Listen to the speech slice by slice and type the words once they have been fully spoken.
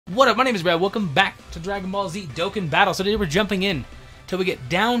What up, my name is Brad. Welcome back to Dragon Ball Z Dokkan Battle. So today we're jumping in till we get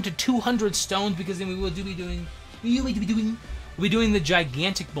down to 200 stones, because then we will be doing the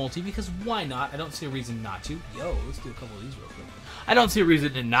gigantic multi, because why not? I don't see a reason not to. Yo, let's do a couple of these real quick. I don't see a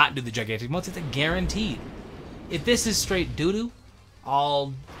reason to not do the gigantic multi. It's a guaranteed. If this is straight doo-doo,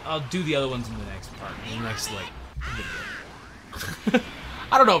 I'll do the other ones in the next part, in the next video.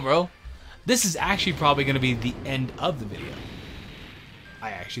 I don't know, bro. This is actually probably going to be the end of the video. I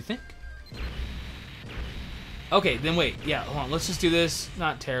actually think. Okay, then wait. Yeah, hold on. Let's just do this.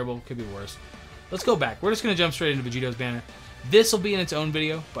 Not terrible. Could be worse. Let's go back. We're just going to jump straight into Vegito's banner. This will be in its own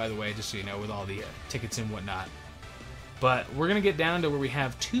video, by the way, just so you know, with all the tickets and whatnot. But we're going to get down to where we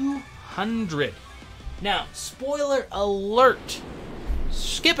have 200. Now, spoiler alert.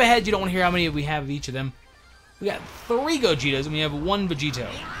 Skip ahead. You don't want to hear how many we have of each of them. We got 3 Gogitos and we have 1 Vegito.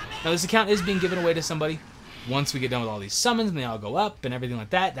 Now, this account is being given away to somebody. Once we get done with all these summons and they all go up and everything like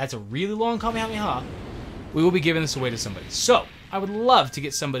that, that's a really long Kamehameha. We will be giving this away to somebody. So, I would love to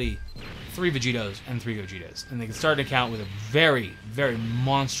get somebody 3 Vegitos and 3 Gogitos. And they can start an account with a very, very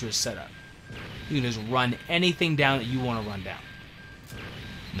monstrous setup. You can just run anything down that you want to run down.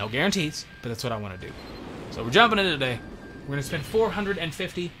 No guarantees, but that's what I want to do. So we're jumping in today. We're going to spend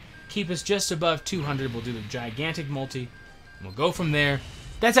 450, keep us just above 200. We'll do the gigantic multi, and we'll go from there.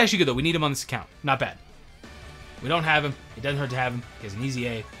 That's actually good, though. We need him on this account. Not bad. We don't have him. It doesn't hurt to have him. He has an easy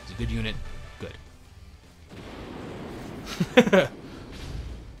A. He's a good unit. Good.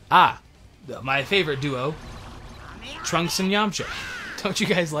 My favorite duo, Trunks and Yamcha. Don't you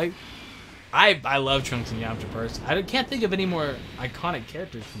guys like? I love Trunks and Yamcha personally. I can't think of any more iconic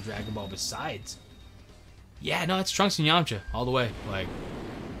characters from Dragon Ball besides. Yeah, no, it's Trunks and Yamcha all the way. Like,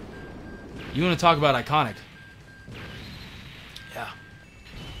 you want to talk about iconic? Yeah.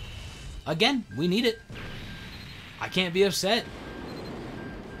 Again, we need it. I can't be upset.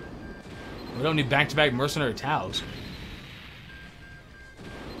 We don't need back-to-back mercenary towels.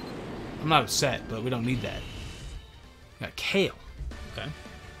 I'm not upset, but we don't need that. We got Kale. Okay.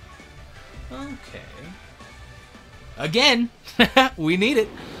 Okay. Again, we need it.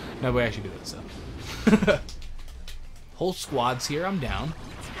 No, we actually do this though. Whole squad's here. I'm down.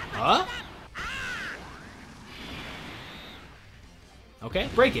 Huh? Okay,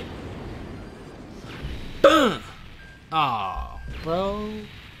 break it. Boom. Aw, bro.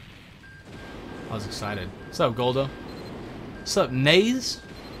 I was excited. What's up, Goldo? What's up, Naze?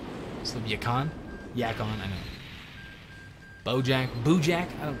 What's up, Yakon? Yakon, I know. Bojack? Bojack?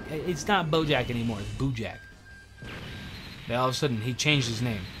 It's not Bojack anymore. It's Bojack. Then all of a sudden, he changed his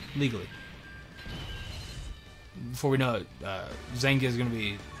name. Legally. Before we know it, Zenga is going to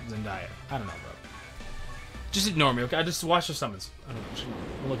be Zendaya. I don't know, bro. Just ignore me, okay? I just watch the summons. I don't know. Just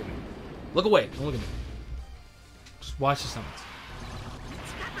don't look at me. Look away. Don't look at me. Just watch the summons.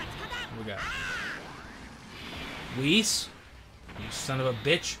 What we got? Whis? You son of a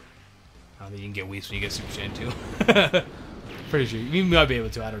bitch. I don't think you can get Whis when you get Super Saiyan 2. Pretty sure. You might be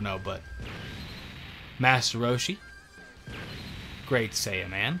able to, I don't know, but... Master Roshi. Great Saiyan,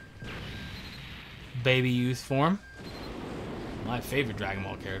 man. Baby Youth form. My favorite Dragon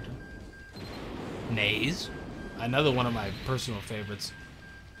Ball character. Naze. Another one of my personal favorites.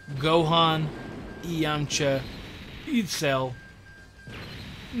 Gohan. Yamcha. Cell.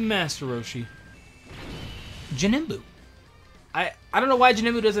 Master Roshi. Janembu. I don't know why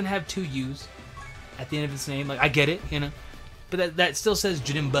Janembu doesn't have 2 U's at the end of its name. Like, I get it, you know. But that still says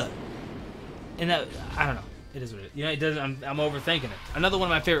Janembu. And that, I don't know. It is what it is. You know, it doesn't, I'm overthinking it. Another one of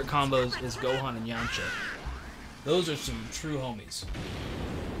my favorite combos is Gohan and Yamcha. Those are some true homies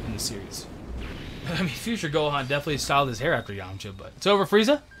in the series. I mean, future Gohan definitely styled his hair after Yamcha, but... It's over,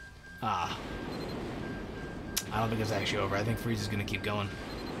 Frieza? Ah. I don't think it's actually over. I think Frieza's gonna keep going.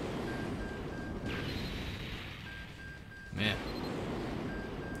 Man.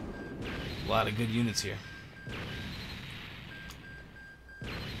 A lot of good units here.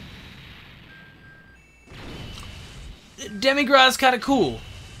 Demigrod's kind of cool.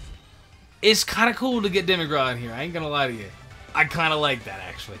 It's kind of cool to get Demigrod in here. I ain't gonna lie to you. I kind of like that,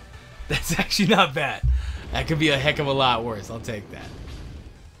 actually. That's actually not bad. That could be a heck of a lot worse. I'll take that.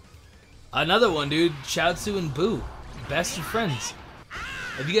 Another one, dude. Chaozu and Boo. Best of friends.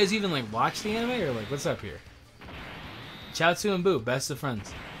 Have you guys even, like, watched the anime? Or, like, what's up here? Chaozu and Boo. Best of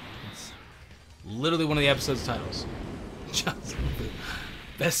friends. It's literally one of the episode's titles. Chaozu and Boo.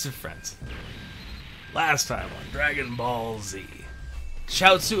 Best of friends. Last time on Dragon Ball Z.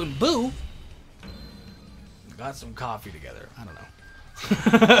 Chaozu and Boo got some coffee together. I don't know.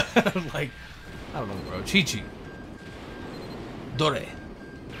 Like, I don't know, bro. Chi-Chi. Dore.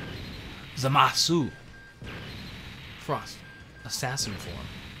 Zamasu. Frost. Assassin form.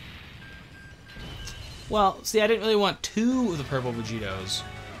 Well, see, I didn't really want 2 of the purple Vegitos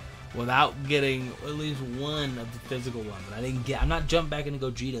without getting at least 1 of the physical ones. And I didn't get. I'm not jumping back into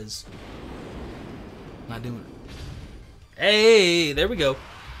Gogetas. Not doing it. Hey, there we go.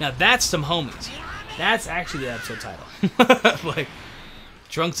 Now that's some homies. That's actually the episode title. Like,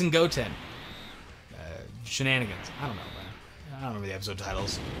 Trunks and Goten. Shenanigans. I don't know, man. I don't remember the episode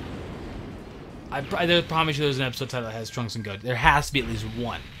titles. I promise you there's an episode title that has Trunks and Goten. There has to be at least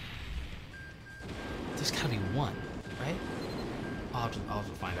 1. There's gotta be 1, right? I'll have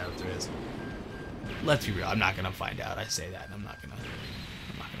to find out if there is. Let's be real. I'm not gonna find out. I say that, and I'm not gonna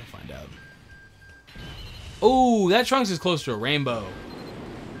find out. Oh, that Trunks is close to a rainbow.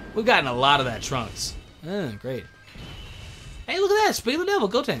 We've gotten a lot of that Trunks. Great. Hey, look at that. Speak of the devil,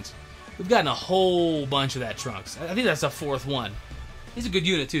 Gotenks. We've gotten a whole bunch of that Trunks. I think that's the 4th one. He's a good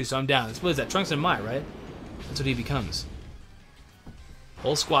unit, too, so I'm down. What is that? Trunks and Mai, right? That's what he becomes.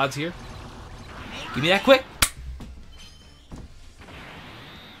 Whole squad's here. Give me that quick.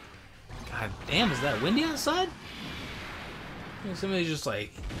 God damn, is that windy outside? Somebody's just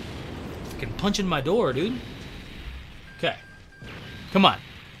like fucking punching my door, dude. Okay. Come on.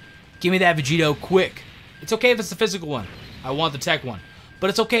 Give me that Vegito quick. It's okay if it's the physical one. I want the tech one. But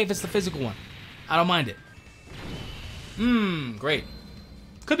it's okay if it's the physical one. I don't mind it. Great.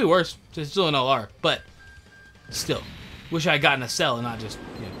 Could be worse. It's still an LR. But still. Wish I had gotten a cell and not just,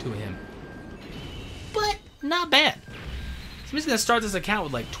 2 of him. But not bad. Somebody's going to start this account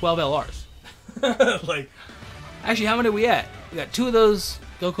with like 12 LRs. Like, actually, how many are we at? We got 2 of those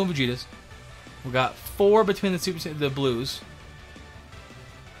Goku and Vegetas. We got 4 between the blues.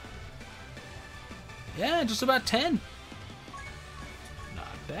 Yeah, just about 10. Not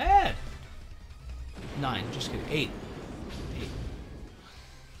bad. 9, just kidding. 8.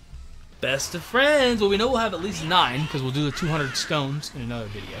 Best of friends. Well, we know we'll have at least 9 because we'll do the 200 stones in another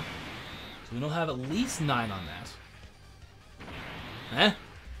video. So we'll have at least 9 on that.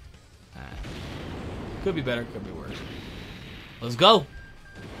 Could be better, could be worse. Let's go.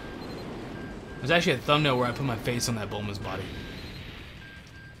 There's actually a thumbnail where I put my face on that Bulma's body.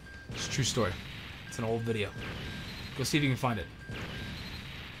 It's a true story. It's an old video. Go see if you can find it.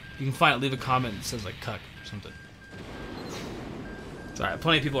 If you can find it, leave a comment that says like cuck or something. It's alright,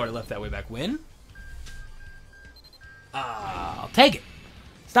 plenty of people already left that way back when. I'll take it.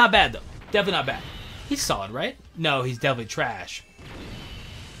 It's not bad though. Definitely not bad. He's solid, right? No, he's definitely trash.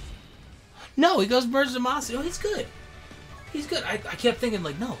 No, he goes merge Zamasu. Oh, he's good. He's good. I kept thinking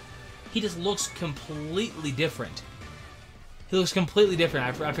like, no. He just looks completely different. He looks completely different.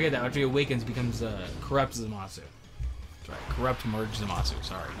 I forget that. After he awakens, he becomes corrupt Zamasu. That's right. Corrupt merge Zamasu.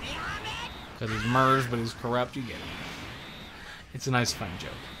 Sorry. Because he's merged, but he's corrupt. You get it. It's a nice, fun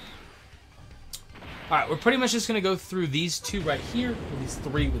joke. Alright, we're pretty much just going to go through these 2 right here. Or these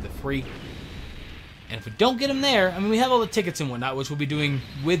 3 with the free. And if we don't get them there, I mean, we have all the tickets and whatnot, which we'll be doing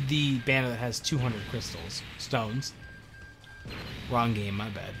with the banner that has 200 crystals. Stones. Wrong game, my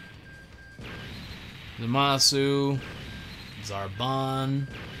bad. Zamasu. Zarbon.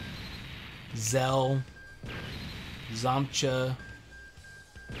 Zell. Zamcha.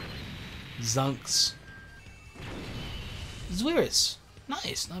 Zunks. Zwirus.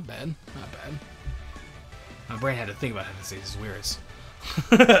 Nice, not bad. Not bad. My brain had to think about how to say Zwirus.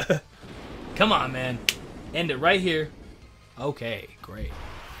 Come on, man. End it right here. Okay, great.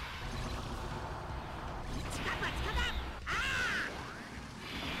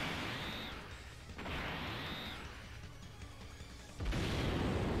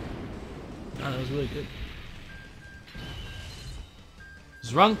 Oh, that was really good.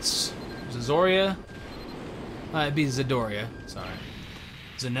 Zrunks. Zazoria. It'd be Zadoria. Sorry.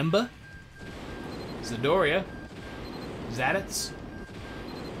 Zanimba. Zadoria. Zaditz.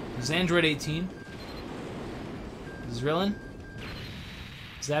 Zandroid 18. Zrillin.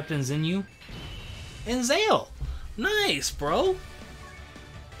 Zapton Zinyu. And Zale. Nice, bro.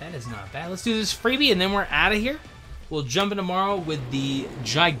 That is not bad. Let's do this freebie and then we're out of here. We'll jump in tomorrow with the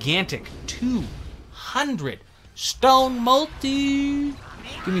gigantic 200 stone multi.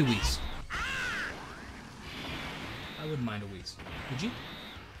 Give me Whis. I wouldn't mind a Whis. Would you?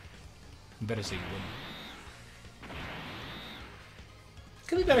 You better say you wouldn't.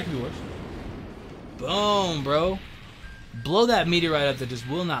 Could be better, could be worse. Boom, bro. Blow that meteorite up that just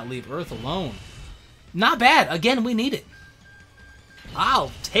will not leave Earth alone. Not bad. Again, we need it.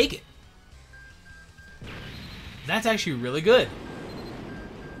 I'll take it. That's actually really good.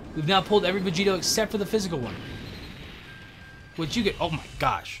 We've now pulled every Vegito except for the physical one. Which you can... Oh my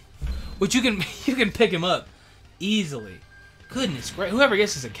gosh. Which you can pick him up easily. Goodness gracious. Whoever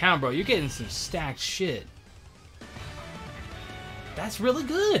gets this account, bro, you're getting some stacked shit. That's really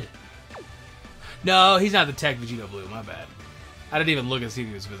good. No, he's not the tech Vegito Blue. My bad. I didn't even look and see if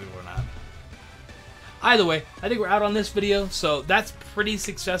he was visible or not. Either way, I think we're out on this video, so that's pretty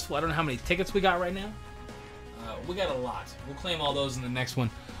successful. I don't know how many tickets we got right now. We got a lot. We'll claim all those in the next one.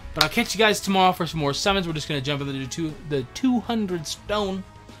 But I'll catch you guys tomorrow for some more summons. We're just going to jump into the 200 stone.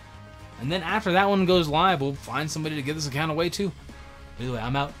 And then after that one goes live, we'll find somebody to give this account away to. Anyway,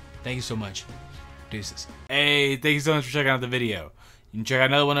 I'm out. Thank you so much. Deuces. Hey, thank you so much for checking out the video. You can check out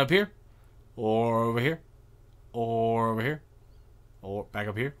another one up here, or over here, or over here, or back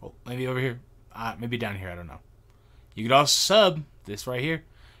up here, or maybe over here, maybe down here, I don't know. You could also sub this right here.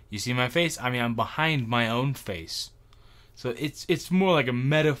 You see my face? I mean, I'm behind my own face. So it's more like a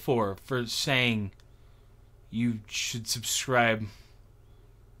metaphor for saying you should subscribe.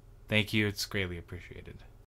 Thank you. It's greatly appreciated.